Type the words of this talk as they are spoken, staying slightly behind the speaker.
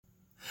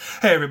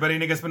Hey everybody,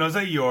 Nick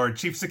Espinosa, your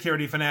chief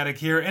security fanatic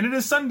here, and it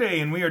is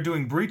Sunday, and we are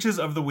doing breaches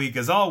of the week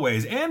as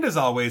always. And as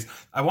always,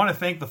 I want to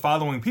thank the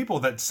following people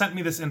that sent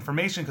me this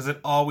information because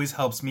it always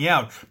helps me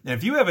out. And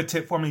if you have a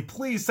tip for me,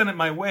 please send it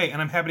my way, and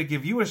I'm happy to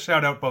give you a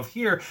shout out both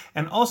here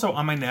and also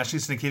on my nationally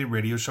syndicated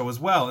radio show as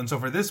well. And so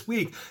for this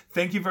week,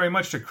 thank you very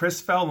much to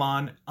Chris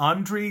Fallon,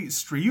 Andriy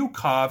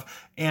Stryukov,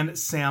 and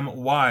Sam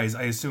Wise.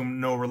 I assume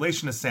no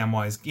relation to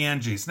Samwise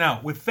Ganges.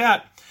 Now, with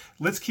that,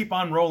 let's keep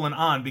on rolling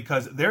on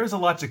because there's a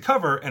lot to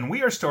cover, and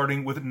we are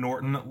starting with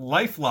Norton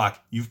Lifelock.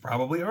 You've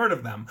probably heard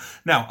of them.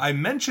 Now, I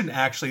mentioned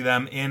actually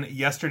them in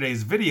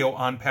yesterday's video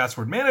on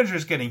password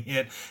managers getting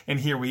hit,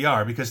 and here we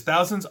are, because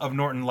thousands of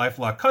Norton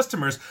Lifelock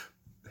customers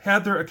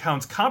had their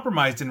accounts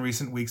compromised in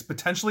recent weeks,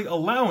 potentially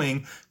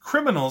allowing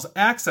criminals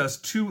access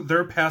to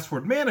their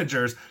password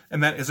managers,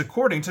 and that is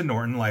according to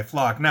Norton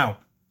Lifelock. Now,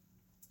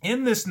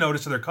 in this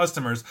notice to their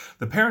customers,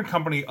 the parent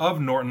company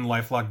of Norton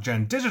Lifelock,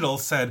 Gen Digital,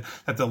 said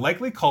that the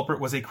likely culprit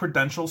was a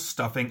credential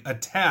stuffing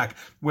attack,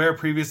 where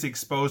previously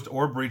exposed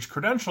or breached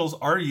credentials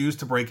are used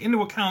to break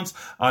into accounts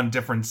on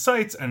different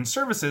sites and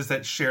services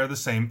that share the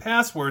same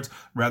passwords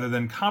rather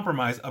than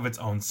compromise of its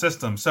own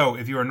system. So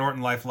if you're a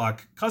Norton Lifelock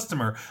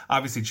customer,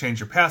 obviously change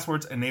your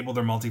passwords, enable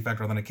their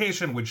multi-factor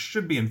authentication, which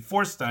should be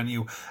enforced on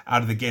you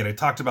out of the gate. I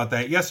talked about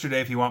that yesterday.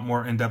 If you want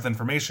more in-depth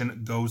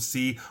information, go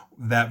see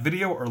that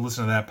video or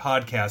listen to that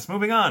podcast.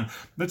 Moving on,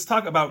 let's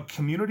talk about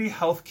Community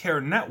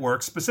Healthcare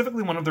Network,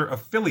 specifically one of their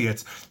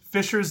affiliates,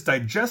 Fisher's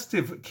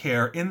Digestive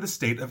Care in the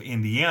state of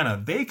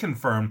Indiana. They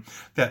confirmed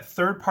that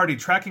third-party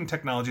tracking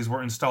technologies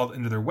were installed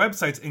into their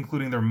websites,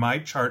 including their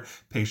MyChart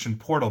patient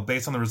portal.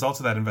 Based on the results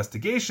of that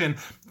investigation,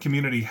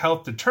 Community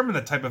Health determined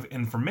the type of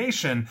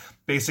information,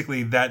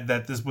 basically that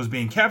this was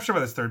being captured by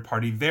this third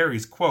party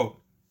varies. Quote,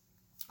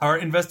 "Our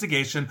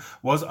investigation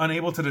was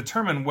unable to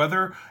determine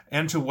whether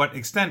and to what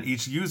extent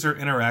each user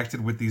interacted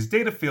with these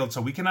data fields,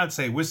 so we cannot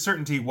say with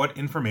certainty what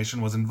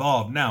information was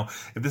involved." Now,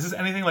 if this is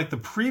anything like the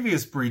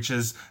previous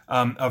breaches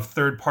of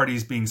third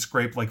parties being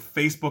scraped, like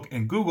Facebook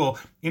and Google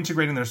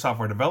integrating their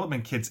software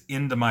development kits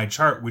into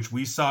MyChart, which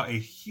we saw a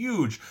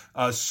huge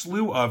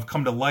slew of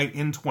come to light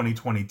in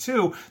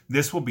 2022,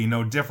 this will be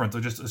no different. So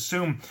just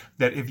assume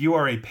that if you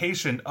are a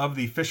patient of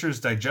the Fisher's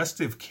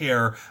Digestive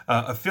Care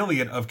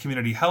affiliate of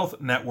Community Health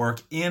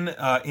Network in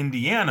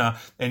Indiana,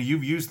 and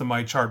you've used the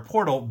MyChart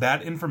portal,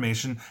 that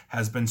information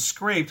has been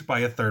scraped by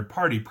a third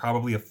party,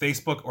 probably a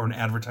Facebook or an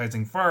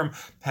advertising firm.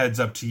 Heads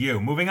up to you.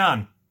 Moving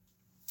on,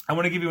 I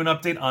want to give you an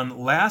update on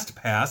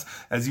LastPass.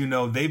 As you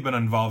know, they've been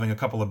evolving a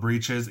couple of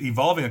breaches in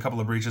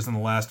the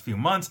last few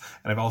months,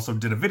 and I've also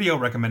did a video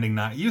recommending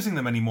not using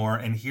them anymore,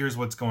 and here's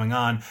what's going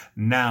on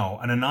now.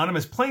 An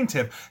anonymous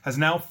plaintiff has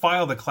now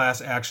filed a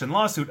class action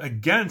lawsuit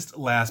against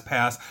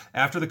LastPass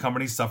after the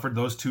company suffered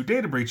those two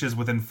data breaches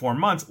within 4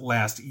 months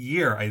last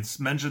year. I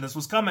mentioned this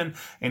was coming,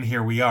 and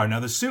here we are. Now,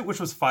 the suit,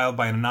 which was filed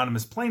by an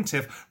anonymous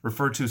plaintiff,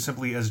 referred to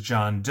simply as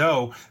John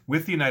Doe,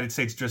 with the United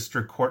States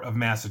District Court of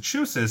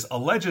Massachusetts,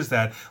 alleges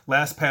that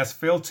LastPass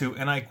failed to,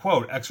 and I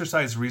quote,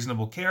 "exercise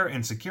reasonable care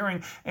in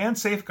securing and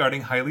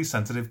safeguarding highly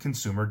sensitive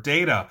consumer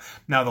data."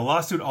 Now, the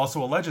lawsuit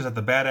also alleges that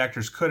the bad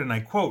actors could, and I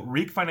quote,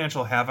 "wreak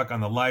financial havoc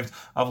on the lives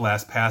of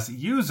LastPass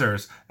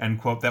users," end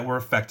quote, that were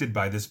affected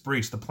by this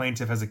breach. The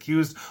plaintiff has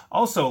accused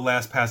also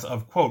LastPass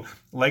of, quote,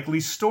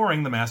 "likely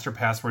storing the master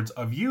passwords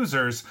of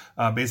users,"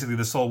 basically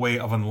the sole way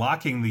of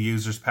unlocking the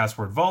user's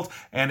password vault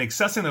and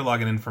accessing their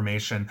login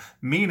information,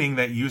 meaning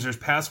that users'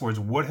 passwords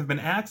would have been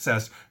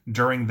accessed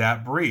during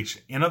that breach.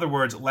 In other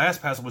words,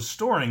 LastPass was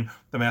storing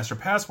the master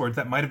passwords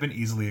that might have been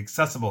easily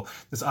accessible.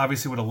 This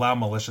obviously would allow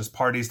malicious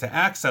parties to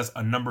access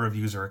a number of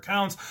user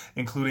accounts,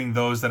 including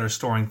those that are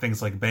storing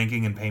things like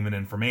banking and payment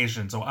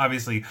information. So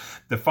obviously,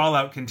 the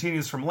fallout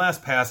continues from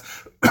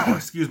LastPass.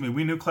 Excuse me,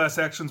 we knew class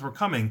actions were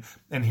coming,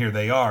 and here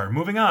they are.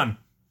 Moving on.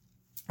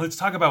 Let's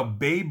talk about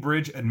Bay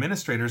Bridge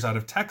administrators out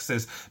of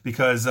Texas,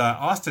 because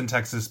Austin,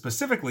 Texas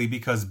specifically,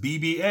 because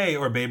BBA,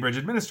 or Bay Bridge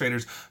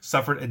administrators,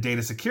 suffered a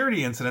data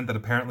security incident that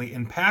apparently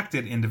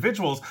impacted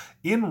individuals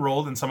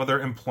enrolled in some of their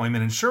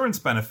employment insurance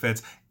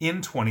benefits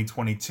in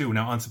 2022.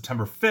 Now, on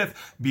September 5th,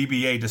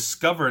 BBA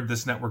discovered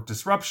this network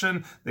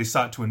disruption. They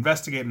sought to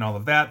investigate and all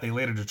of that. They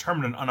later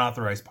determined an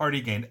unauthorized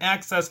party gained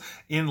access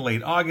in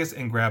late August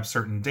and grabbed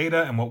certain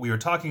data. And what we are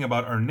talking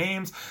about are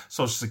names,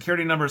 social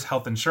security numbers,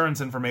 health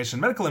insurance information,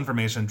 medical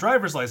information,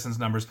 driver's license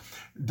numbers,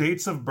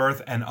 dates of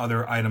birth, and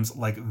other items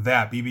like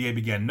that. BBA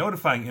began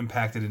notifying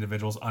impacted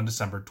individuals on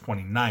December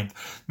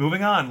 29th.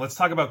 Moving on, let's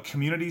talk about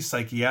Community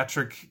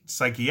Psychiatry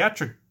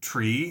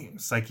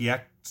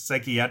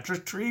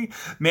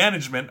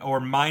Management,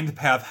 or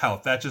MindPath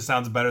Health. That just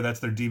sounds better. That's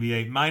their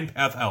DBA.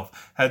 MindPath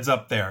Health. Heads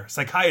up there.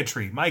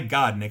 Psychiatry. My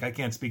God, Nick, I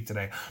can't speak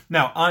today.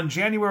 Now, on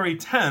January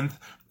 10th,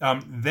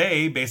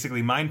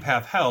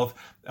 MindPath Health,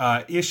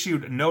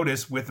 issued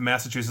notice with the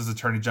Massachusetts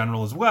Attorney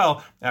General as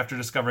well, after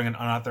discovering an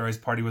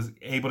unauthorized party was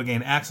able to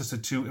gain access to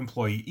 2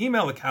 employee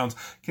email accounts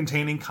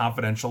containing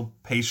confidential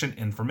patient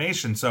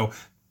information. So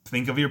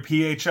Think of your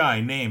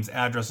PHI, names,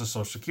 addresses,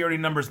 social security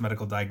numbers,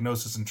 medical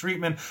diagnosis and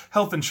treatment,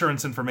 health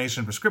insurance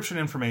information, prescription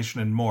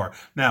information, and more.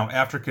 Now,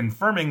 after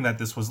confirming that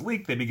this was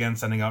leaked, they began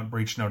sending out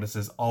breach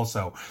notices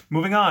also.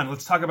 Moving on,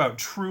 let's talk about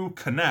True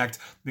Connect,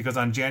 because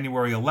on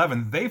January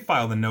 11th, they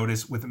filed a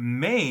notice with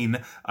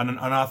Maine on an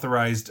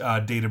unauthorized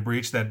data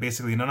breach that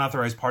basically an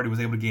unauthorized party was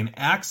able to gain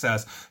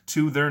access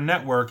to their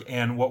network.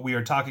 And what we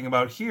are talking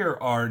about here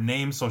are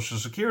names, social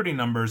security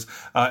numbers,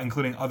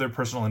 including other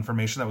personal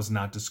information that was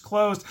not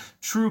disclosed.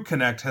 True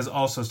Connect has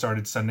also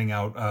started sending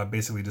out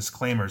basically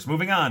disclaimers.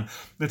 Moving on,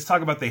 let's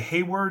talk about the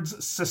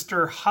Hayward's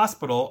Sister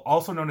Hospital,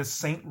 also known as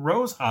St.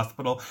 Rose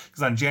Hospital,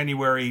 because on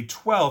January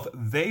 12th,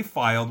 they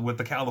filed with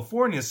the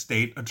California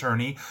state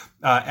attorney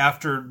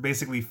after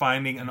basically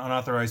finding an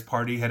unauthorized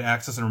party had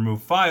access and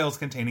removed files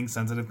containing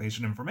sensitive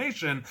patient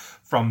information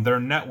from their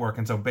network.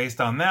 And so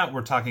based on that,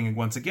 we're talking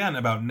once again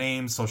about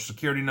names, social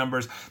security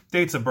numbers,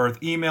 dates of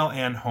birth, email,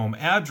 and home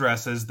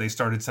addresses. They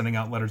started sending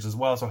out letters as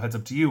well, so heads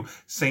up to you,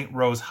 St.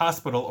 Rose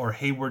Hospital or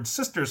Hayward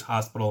Sisters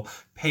Hospital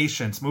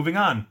patients. Moving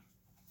on.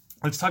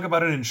 Let's talk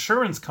about an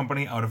insurance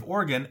company out of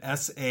Oregon,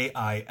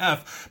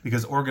 SAIF,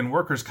 because Oregon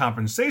Workers'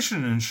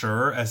 Compensation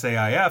Insurer,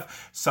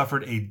 SAIF,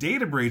 suffered a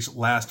data breach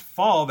last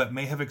fall that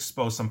may have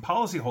exposed some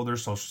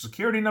policyholders' social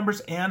security numbers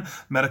and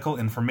medical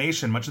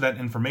information. Much of that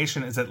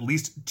information is at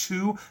least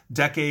 2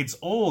 decades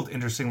old,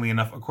 interestingly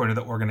enough, according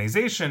to the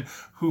organization,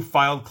 who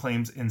filed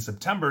claims in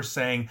September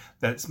saying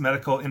that its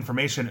medical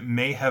information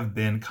may have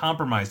been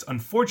compromised.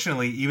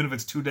 Unfortunately, even if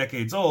it's 2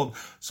 decades old,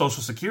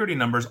 social security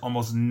numbers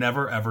almost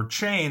never ever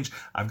change.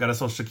 I've got a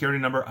social security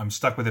number. I'm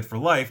stuck with it for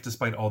life,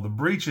 despite all the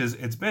breaches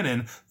it's been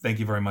in. Thank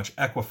you very much,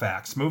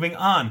 Equifax. Moving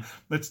on,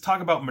 let's talk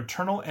about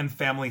Maternal and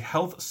Family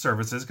Health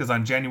Services, because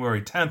on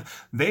January 10th,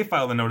 they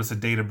filed a notice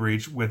of data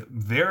breach with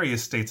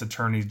various states'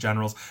 attorneys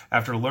generals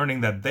after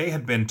learning that they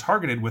had been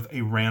targeted with a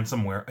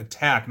ransomware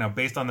attack. Now,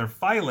 based on their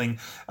filing,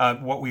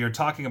 what we are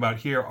talking about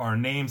here are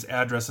names,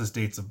 addresses,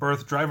 dates of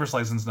birth, driver's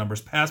license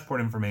numbers,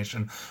 passport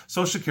information,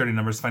 social security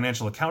numbers,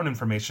 financial account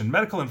information,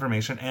 medical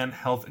information, and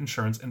health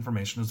insurance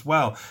information as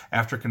well.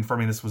 After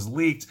confirming this was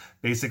leaked,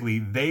 basically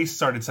they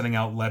started sending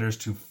out letters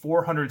to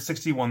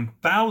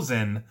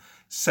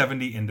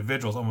 461,070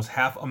 individuals, almost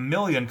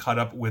 500,000 caught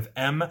up with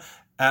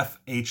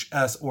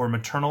MFHS, or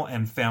Maternal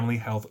and Family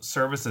Health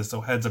Services.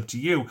 So heads up to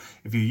you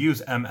if you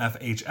use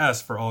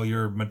MFHS for all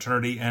your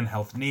maternity and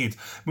health needs.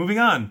 Moving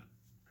on.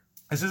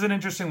 This is an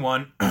interesting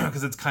one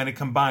because it's kind of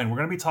combined. We're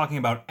going to be talking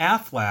about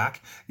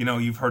Aflac. You know,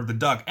 you've heard the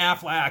duck,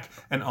 Aflac,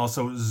 and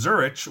also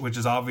Zurich, which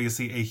is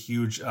obviously a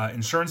huge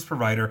insurance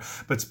provider,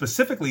 but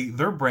specifically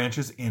their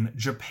branches in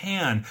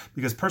Japan,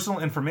 because personal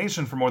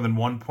information for more than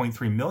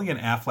 1.3 million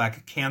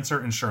Aflac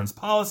cancer insurance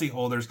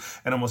policyholders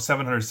and almost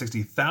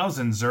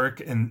 760,000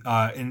 Zurich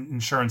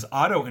insurance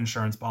auto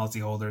insurance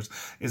policyholders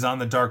is on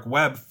the dark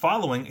web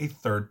following a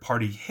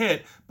third-party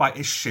hit by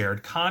a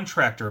shared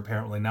contractor,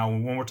 apparently. Now,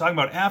 when we're talking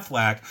about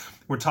Aflac,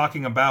 we're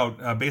talking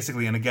about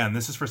basically, and again,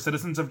 this is for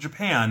citizens of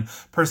Japan,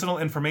 personal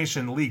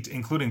information leaked,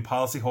 including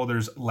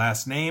policyholders'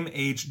 last name,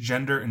 age,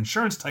 gender,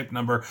 insurance type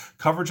number,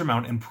 coverage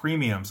amount, and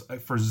premiums.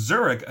 For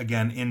Zurich,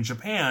 again, in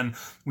Japan,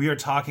 we are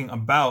talking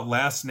about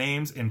last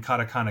names in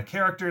katakana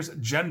characters,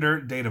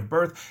 gender, date of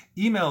birth,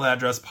 email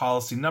address,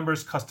 policy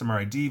numbers, customer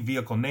ID,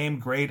 vehicle name,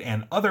 grade,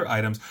 and other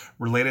items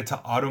related to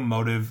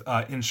automotive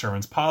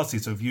insurance policy.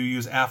 So if you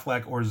use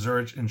Aflac or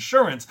Zurich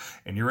Insurance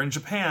and you're in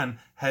Japan,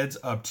 heads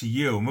up to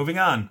you. Moving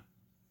on.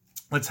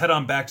 Let's head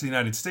on back to the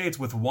United States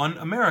with One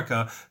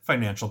America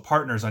Financial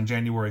Partners. On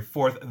January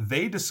 4th,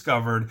 they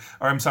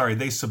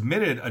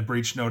submitted a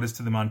breach notice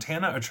to the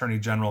Montana Attorney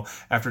General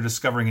after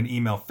discovering an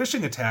email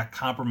phishing attack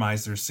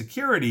compromised their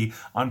security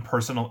on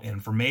personal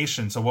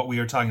information. So what we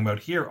are talking about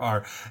here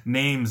are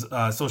names,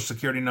 social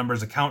security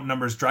numbers, account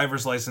numbers,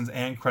 driver's license,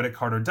 and credit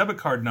card or debit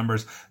card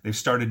numbers. They've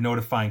started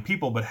notifying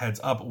people, but heads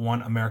up,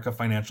 One America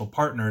Financial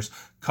Partners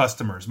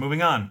customers.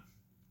 Moving on.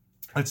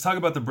 Let's talk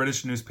about the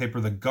British newspaper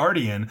The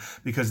Guardian,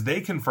 because they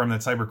confirm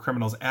that cyber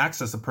criminals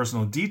access the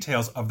personal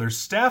details of their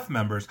staff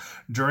members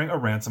during a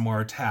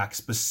ransomware attack,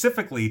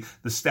 specifically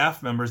the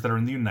staff members that are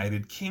in the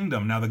United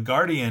Kingdom. Now, The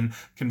Guardian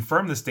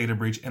confirmed this data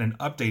breach in an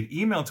update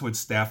email to its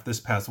staff this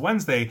past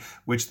Wednesday,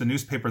 which the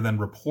newspaper then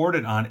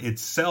reported on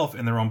itself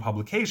in their own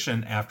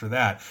publication after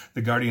that.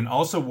 The Guardian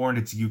also warned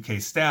its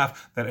UK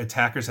staff that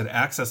attackers had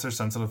accessed their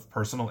sensitive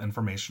personal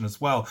information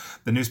as well.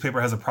 The newspaper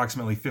has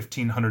approximately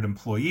 1,500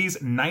 employees,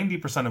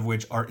 90% of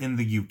which are in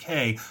the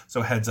UK,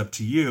 so heads up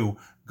to you,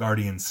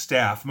 Guardian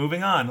staff.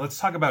 Moving on, let's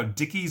talk about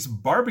Dickey's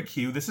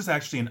Barbecue. This is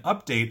actually an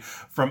update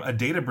from a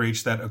data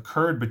breach that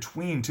occurred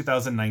between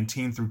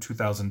 2019 through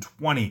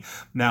 2020.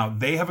 Now,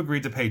 they have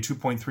agreed to pay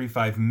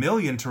 $2.35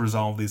 million to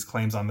resolve these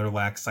claims on their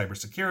lax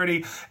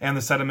cybersecurity, and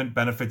the settlement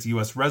benefits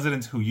U.S.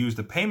 residents who used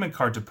a payment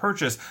card to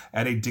purchase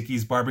at a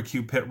Dickey's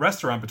Barbecue Pit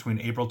restaurant between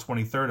April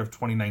 23rd of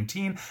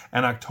 2019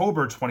 and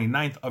October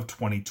 29th of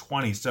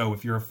 2020. So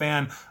if you're a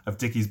fan of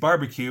Dickey's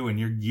Barbecue and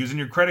you're using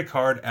your credit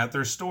card at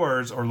their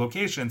stores or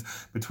locations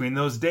between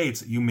those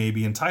dates, you may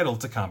be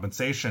entitled to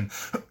compensation.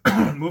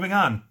 Moving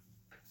on.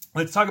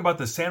 Let's talk about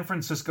the San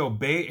Francisco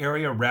Bay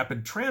Area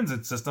Rapid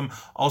Transit System,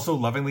 also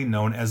lovingly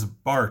known as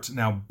BART.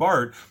 Now,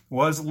 BART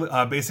was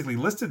basically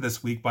listed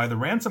this week by the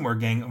ransomware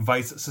gang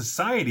Vice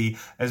Society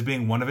as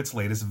being one of its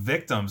latest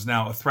victims.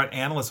 Now, a threat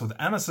analyst with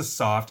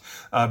NSSoft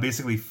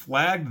basically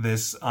flagged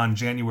this on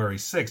January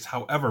 6th.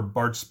 However,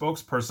 BART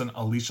spokesperson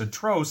Alicia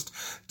Trost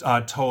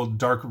told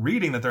Dark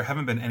Reading that there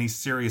haven't been any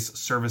serious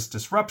service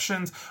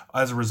disruptions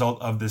as a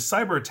result of this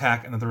cyber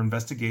attack and that their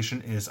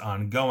investigation is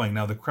ongoing.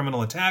 Now, the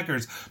criminal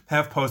attackers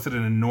have posted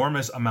an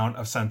enormous amount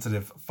of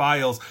sensitive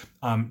files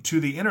to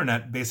the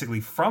internet,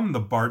 basically from the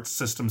BART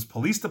Systems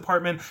Police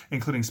Department,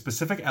 including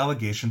specific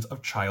allegations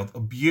of child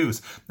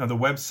abuse. Now, the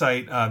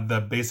website,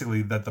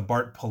 the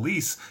BART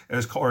Police,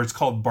 it's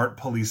called BART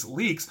Police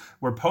Leaks,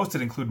 were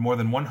posted include more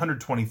than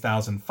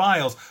 120,000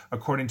 files,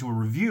 according to a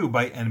review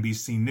by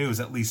NBC News.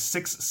 At least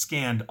 6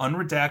 scanned,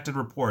 unredacted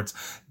reports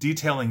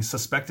detailing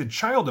suspected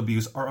child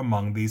abuse are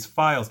among these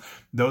files.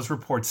 Those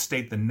reports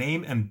state the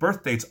name and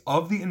birth dates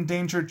of the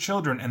endangered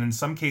children, and in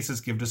some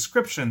cases give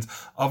descriptions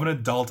of an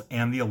adult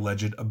and the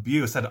alleged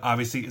abuse. That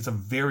obviously is a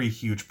very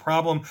huge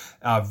problem,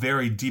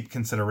 very deep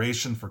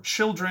consideration for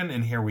children,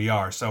 and here we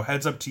are. So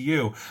heads up to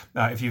you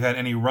if you've had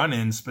any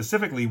run-ins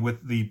specifically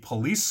with the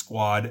police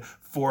squad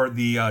for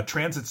the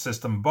transit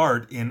system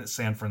BART in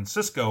San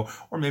Francisco,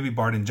 or maybe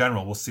BART in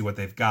general. We'll see what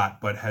they've got,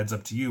 but heads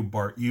up to you,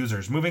 BART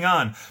users. Moving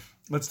on.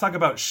 Let's talk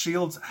about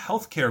Shields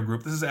Healthcare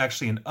Group. This is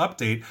actually an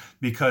update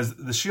because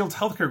the Shields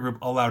Healthcare Group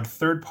allowed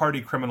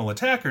third-party criminal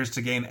attackers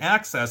to gain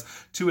access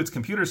to its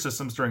computer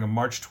systems during a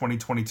March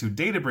 2022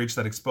 data breach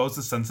that exposed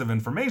the sensitive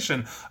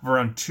information of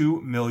around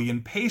 2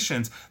 million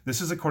patients. This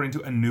is according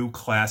to a new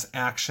class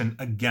action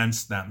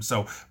against them.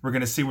 So we're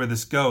going to see where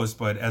this goes,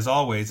 but as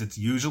always, it's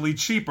usually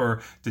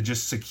cheaper to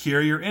just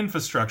secure your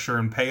infrastructure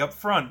and pay up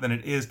front than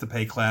it is to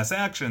pay class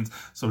actions.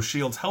 So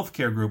Shields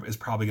Healthcare Group is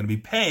probably going to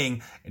be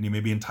paying, and you may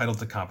be entitled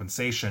to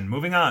compensation.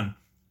 Moving on.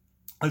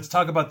 Let's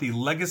talk about the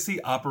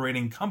Legacy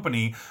Operating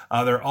Company.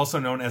 They're also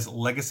known as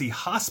Legacy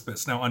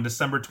Hospice. Now, on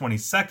December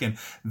 22nd,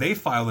 they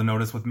filed a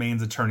notice with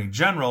Maine's Attorney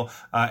General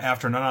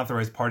after an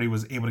unauthorized party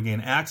was able to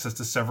gain access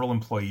to several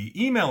employee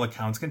email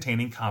accounts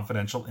containing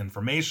confidential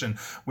information.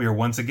 We are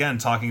once again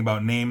talking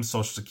about names,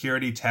 social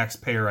security,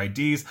 taxpayer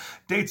IDs,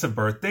 dates of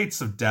birth,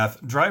 dates of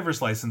death,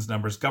 driver's license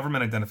numbers,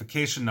 government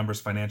identification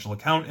numbers, financial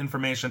account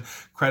information,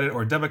 credit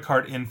or debit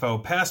card info,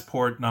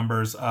 passport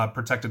numbers,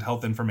 protected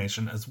health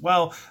information as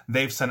well.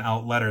 They've sent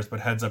out letters, but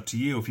heads up to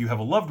you if you have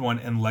a loved one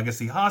in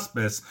Legacy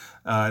Hospice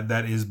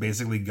that is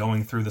basically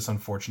going through this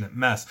unfortunate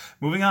mess.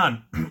 Moving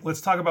on, let's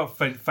talk about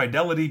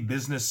Fidelity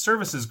Business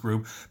Services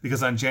Group,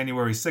 because on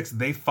January 6th,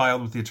 they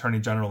filed with the Attorney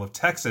General of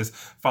Texas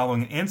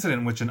following an incident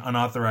in which an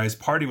unauthorized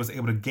party was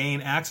able to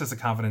gain access to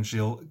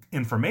confidential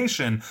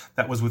information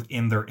that was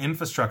within their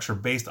infrastructure.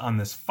 Based on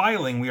this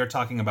filing, we are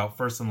talking about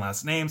first and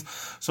last names,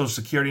 social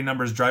security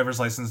numbers, driver's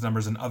license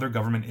numbers, and other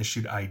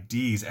government-issued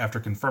IDs. After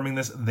confirming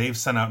this, they've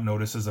sent out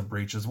notices of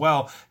breach as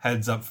well.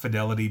 Heads up,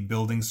 Fidelity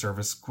Building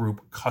Service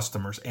Group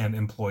customers and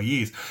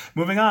employees.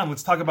 Moving on,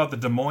 let's talk about the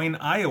Des Moines,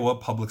 Iowa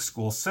public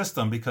school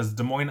system, because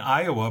Des Moines,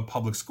 Iowa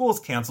public schools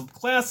canceled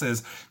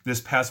classes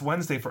this past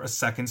Wednesday for a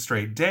second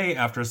straight day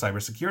after a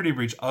cybersecurity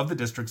breach of the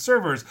district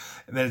servers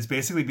that is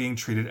basically being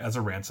treated as a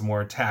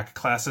ransomware attack.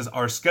 Classes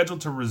are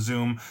scheduled to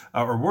resume,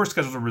 or were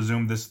scheduled to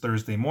resume this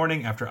Thursday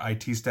morning after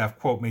IT staff,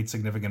 quote, made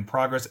significant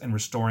progress in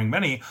restoring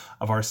many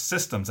of our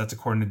systems. That's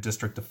according to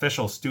district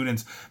officials.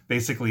 Students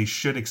basically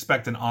should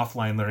expect an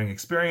offline learning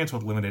experience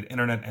with limited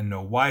internet and no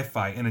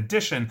Wi-Fi. In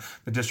addition,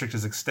 the district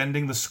is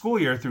extending the school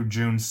year through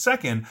June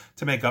 2nd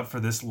to make up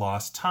for this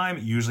lost time.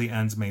 It usually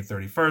ends May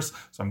 31st,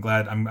 so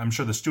I'm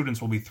sure the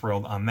students will be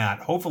thrilled on that.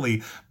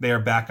 Hopefully, they are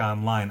back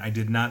online. I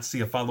did not see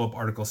a follow-up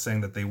article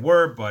saying that they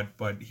were,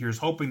 but here's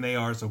hoping they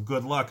are, so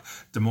good luck,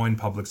 Des Moines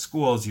Public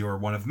Schools. You are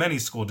one of many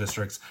school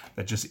districts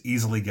that just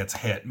easily gets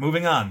hit.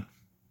 Moving on.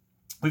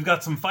 We've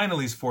got some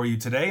finales for you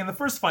today, and the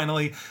first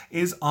finale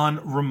is on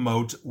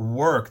remote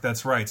work.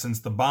 That's right, since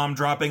the bomb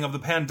dropping of the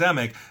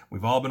pandemic,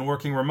 we've all been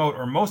working remote,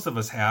 or most of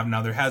us have.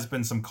 Now, there has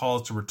been some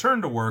calls to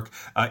return to work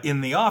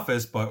in the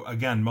office, but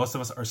again, most of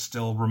us are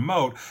still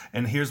remote,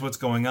 and here's what's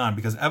going on,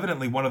 because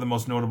evidently one of the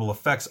most notable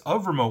effects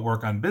of remote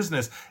work on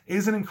business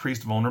is an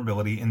increased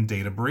vulnerability in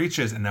data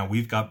breaches, and now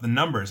we've got the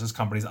numbers, as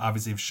companies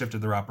obviously have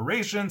shifted their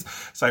operations.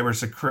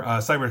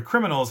 Cyber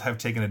criminals have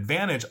taken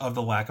advantage of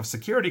the lack of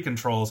security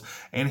controls,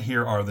 and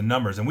here are the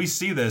numbers. And we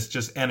see this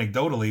just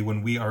anecdotally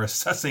when we are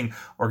assessing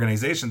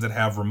organizations that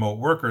have remote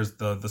workers.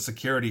 The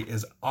security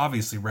is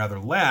obviously rather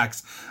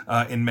lax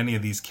in many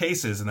of these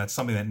cases, and that's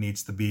something that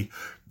needs to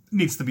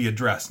be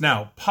addressed.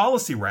 Now,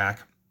 Policy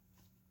Rack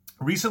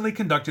recently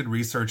conducted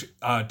research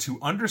to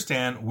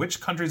understand which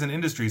countries and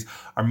industries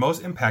are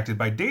most impacted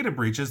by data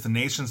breaches, the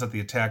nations that the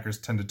attackers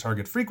tend to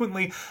target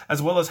frequently,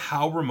 as well as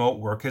how remote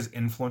work has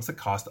influenced the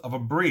cost of a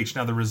breach.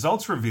 Now, the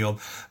results revealed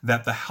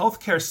that the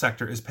healthcare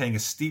sector is paying a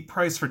steep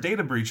price for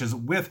data breaches,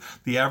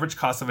 with the average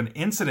cost of an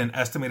incident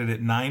estimated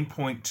at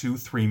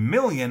 $9.23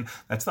 million.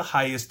 That's the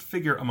highest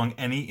figure among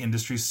any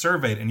industry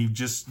surveyed. And you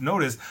just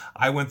noticed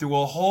I went through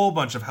a whole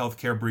bunch of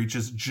healthcare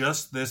breaches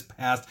just this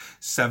past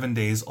 7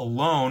 days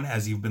alone,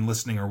 as you've been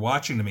listening or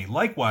watching to me.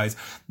 Likewise,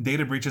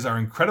 data breaches are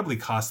incredibly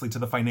costly to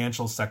the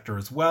financial sector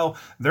as well.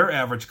 Their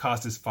average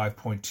cost is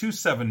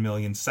 $5.27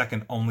 million,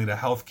 second only to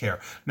healthcare.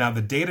 Now,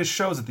 the data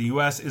shows that the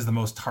U.S. is the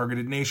most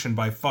targeted nation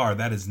by far.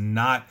 That is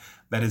not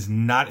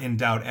in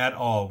doubt at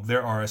all.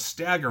 There are a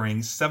staggering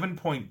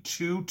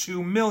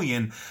 7.22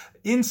 million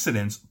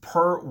incidents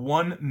per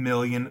 1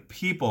 million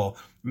people,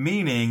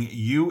 meaning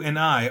you and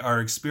I are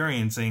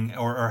experiencing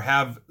or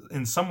have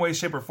in some way,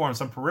 shape, or form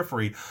some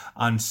periphery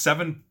on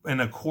 7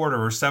 1/4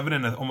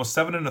 or almost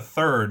 7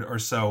 1/3 or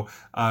so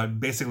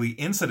basically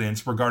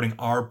incidents regarding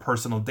our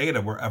personal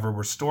data wherever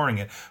we're storing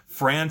it.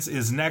 France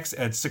is next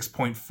at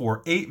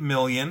 6.48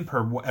 million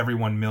per every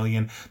 1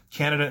 million.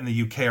 Canada and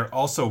the UK are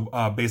also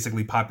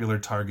basically popular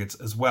targets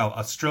as well.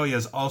 Australia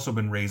has also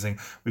been raising.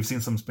 We've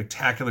seen some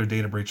spectacular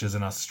data breaches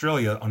in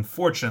Australia,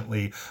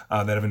 unfortunately,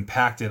 that have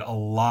impacted a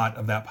lot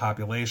of that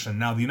population.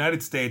 Now, the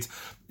United States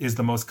is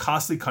the most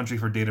costly country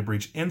for data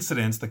breach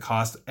incidents. The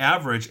cost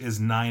average is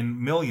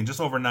 9 million,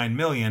 just over 9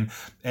 million,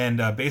 and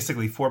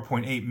basically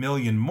 4.8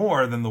 million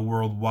more than the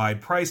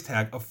worldwide price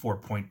tag of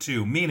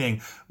 4.2,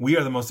 meaning we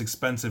are the most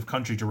expensive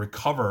country to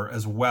recover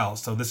as well.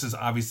 So this is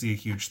obviously a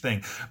huge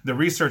thing. The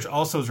research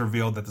also has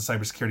revealed that the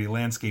cybersecurity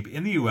landscape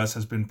in the U.S.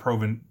 has been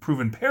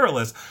proven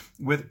perilous,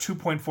 with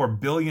 2.4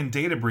 billion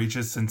data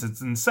breaches since its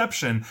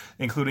inception,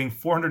 including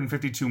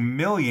 452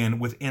 million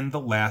within the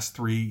last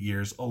 3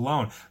 years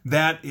alone.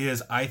 That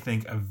is, I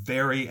think, a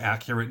very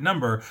accurate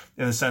number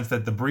in the sense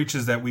that the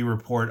breaches that we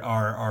report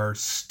are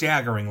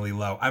staggeringly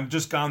low. I've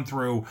just gone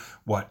through,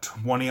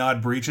 20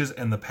 odd breaches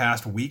in the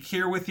past week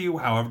here with you,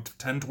 however,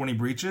 10, 20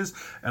 breaches,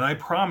 and I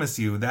promise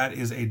you that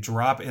is a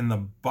drop in the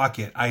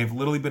bucket. I have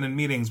literally been in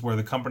meetings where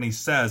the company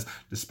says,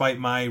 despite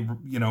my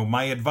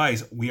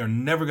advice, we are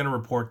never going to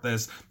report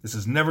this. This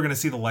is never going to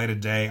see the light of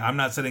day. I'm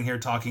not sitting here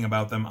talking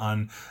about them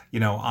on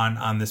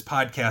this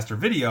podcast or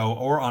video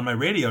or on my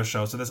radio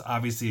show, so that's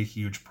obviously a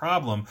huge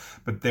problem.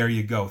 But there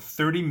you go.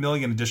 30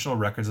 million additional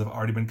records have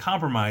already been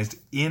compromised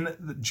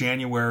in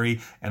January,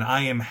 and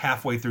I am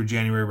halfway through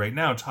January right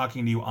now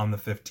talking to you on the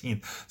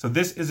 15th. So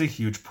this is a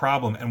huge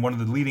problem, and one of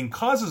the leading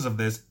causes of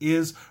this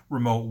is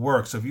remote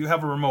work. So if you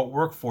have a remote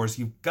workforce,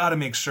 you've got to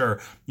make sure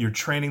you're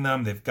training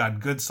them. They've got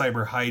good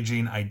cyber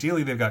hygiene.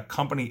 Ideally, they've got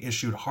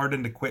company-issued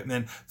hardened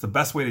equipment. It's the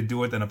best way to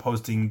do it than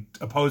opposed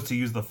to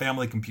use the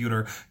family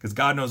computer, because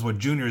God knows what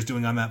Junior is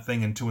doing on that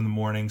thing at 2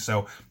 a.m.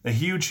 So a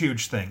huge,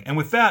 huge thing. And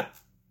with that,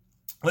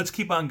 let's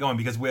keep on going,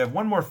 because we have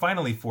one more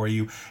finally for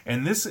you,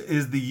 and this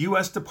is the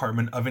U.S.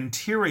 Department of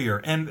Interior.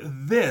 And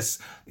this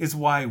is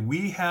why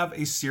we have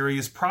a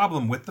serious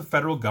problem with the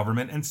federal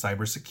government and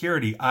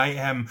cybersecurity. I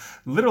am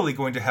literally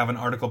going to have an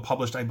article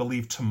published, I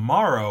believe,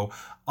 tomorrow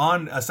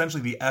on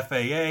essentially the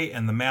FAA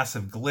and the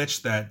massive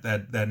glitch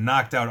that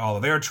knocked out all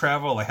of air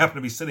travel. I happen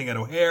to be sitting at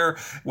O'Hare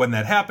when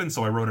that happened,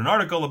 so I wrote an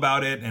article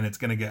about it, and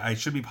I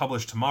should be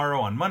published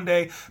tomorrow on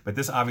Monday, but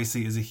this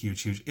obviously is a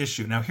huge, huge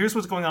issue. Now, here's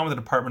what's going on with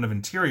the Department of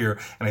Interior,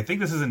 and I think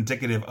this is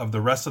indicative of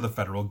the rest of the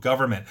federal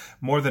government.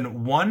 More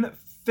than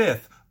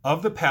 1/5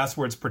 of the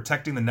passwords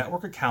protecting the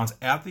network accounts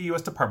at the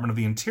U.S. Department of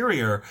the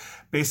Interior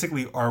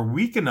basically are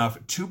weak enough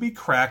to be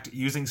cracked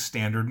using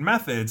standard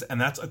methods, and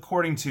that's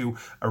according to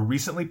a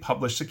recently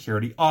published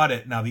security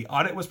audit. Now, the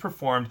audit was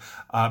performed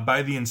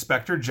by the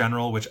Inspector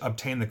General, which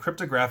obtained the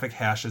cryptographic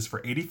hashes for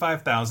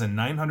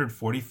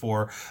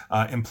 85,944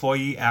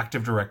 employee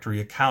Active Directory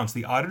accounts.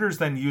 The auditors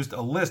then used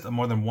a list of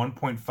more than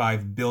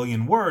 1.5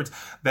 billion words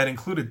that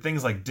included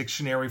things like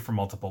dictionary for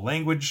multiple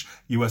language,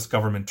 U.S.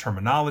 government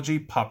terminology,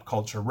 pop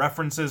culture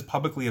references,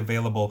 publicly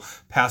available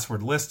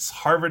password lists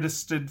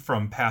harvested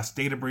from past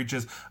data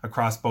breaches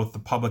across both the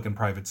public and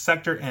private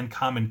sector, and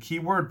common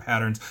keyword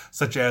patterns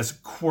such as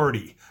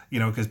QWERTY,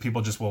 because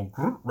people just will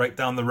right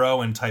down the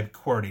row and type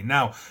QWERTY.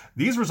 Now,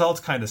 these results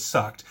kind of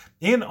sucked.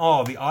 In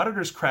all, the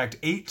auditors cracked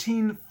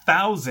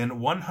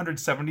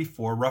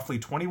 18,174, roughly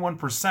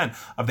 21%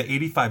 of the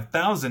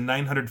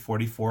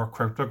 85,944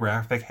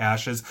 cryptographic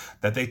hashes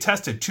that they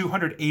tested.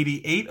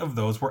 288 of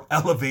those were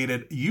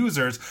elevated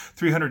users.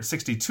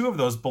 362 of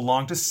those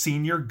belonged to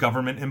senior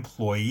government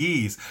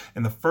employees.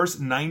 In the first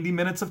 90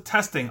 minutes of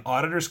testing,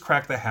 auditors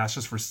cracked the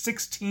hashes for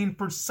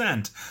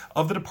 16%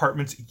 of the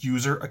department's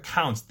user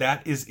accounts.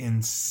 That is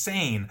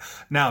insane.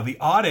 Now, the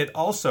audit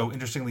also,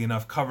 interestingly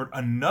enough, covered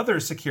another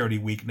security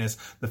weakness,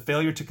 the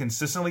failure to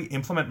consistently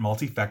implement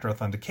multi-factor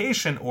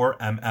authentication, or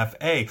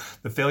MFA.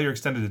 The failure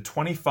extended to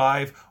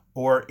 25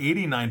 or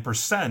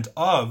 89%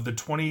 of the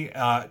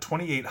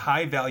 28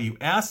 high-value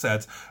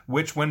assets,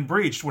 which when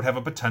breached would have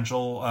a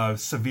potential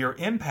severe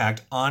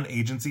impact on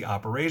agency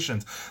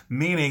operations.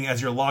 Meaning,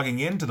 as you're logging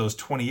into those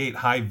 28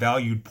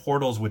 high-valued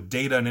portals with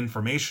data and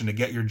information to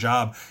get your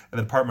job at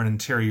the Department of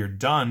Interior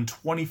done,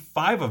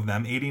 25 of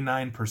them,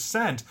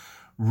 89%,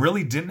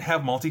 really didn't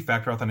have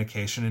multi-factor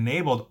authentication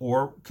enabled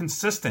or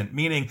consistent,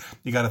 meaning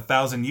you got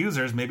 1,000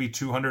 users, maybe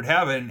 200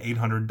 have it and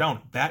 800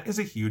 don't. That is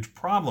a huge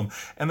problem.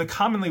 And the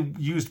commonly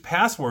used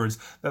passwords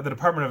that the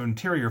Department of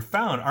Interior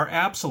found are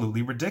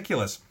absolutely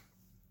ridiculous.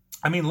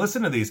 I mean,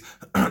 listen to these.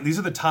 These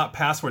are the top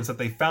passwords that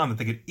they found that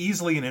they could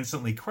easily and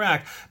instantly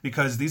crack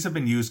because these have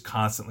been used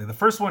constantly. The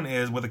first one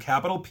is with a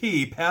capital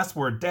P,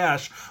 password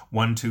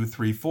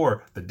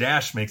 -1234. The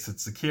dash makes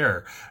it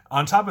secure.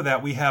 On top of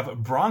that, we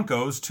have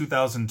Broncos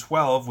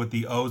 2012 with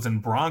the O's in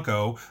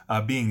Bronco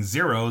being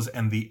zeros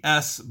and the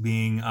S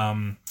being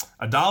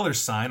a dollar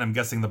sign. I'm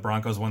guessing the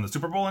Broncos won the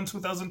Super Bowl in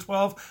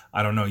 2012.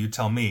 I don't know. You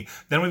tell me.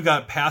 Then we've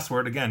got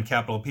password, again,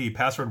 capital P,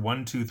 password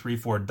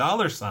 $1234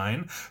 dollar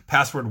sign,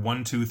 password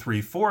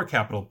 1234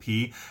 capital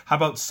P. How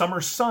about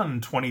Summer Sun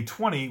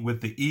 2020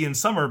 with the E in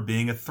summer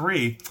being a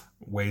 3?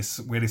 Way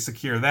to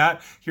secure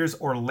that. Here's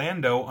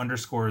Orlando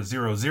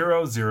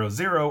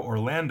 _0000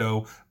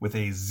 Orlando with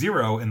a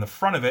 0 in the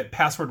front of it.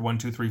 Password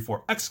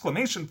 1234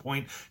 exclamation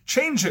point.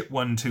 Change it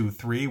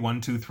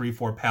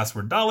 1234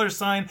 password dollar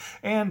sign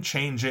and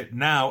change it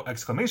now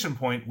exclamation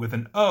point with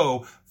an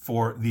O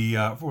for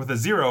the with a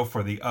 0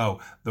 for the O.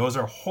 Those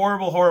are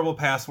horrible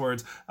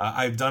passwords.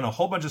 I've done a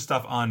whole bunch of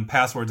stuff on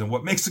passwords and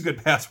what makes a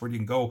good password. You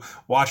can go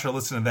watch or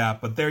listen to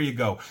that. But there you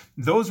go.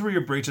 Those were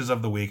your breaches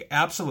of the week.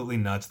 Absolutely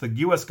nuts. The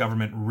U.S.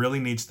 government really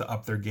needs to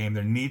up their game.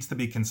 There needs to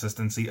be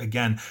consistency.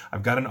 Again,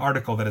 I've got an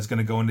article that is going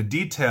to go into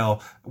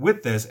detail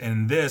with this,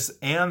 and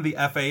the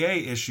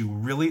FAA issue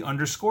really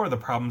underscore the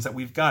problems that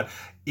we've got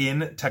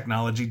in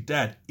technology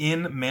debt,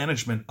 in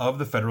management of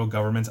the federal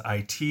government's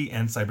IT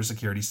and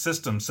cybersecurity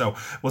systems. So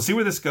we'll see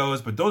where this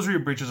goes, but those are your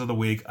breaches of the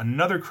week.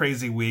 Another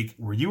crazy week.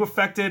 Were you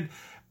affected?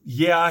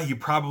 Yeah, you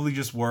probably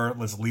just were.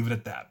 Let's leave it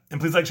at that. And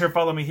please like, share,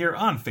 follow me here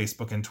on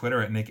Facebook and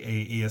Twitter at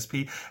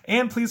NickAESP.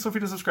 And please feel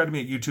free to subscribe to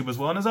me at YouTube as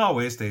well. And as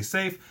always, stay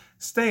safe,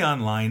 stay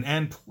online,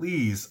 and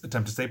please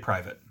attempt to stay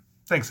private.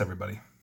 Thanks, everybody.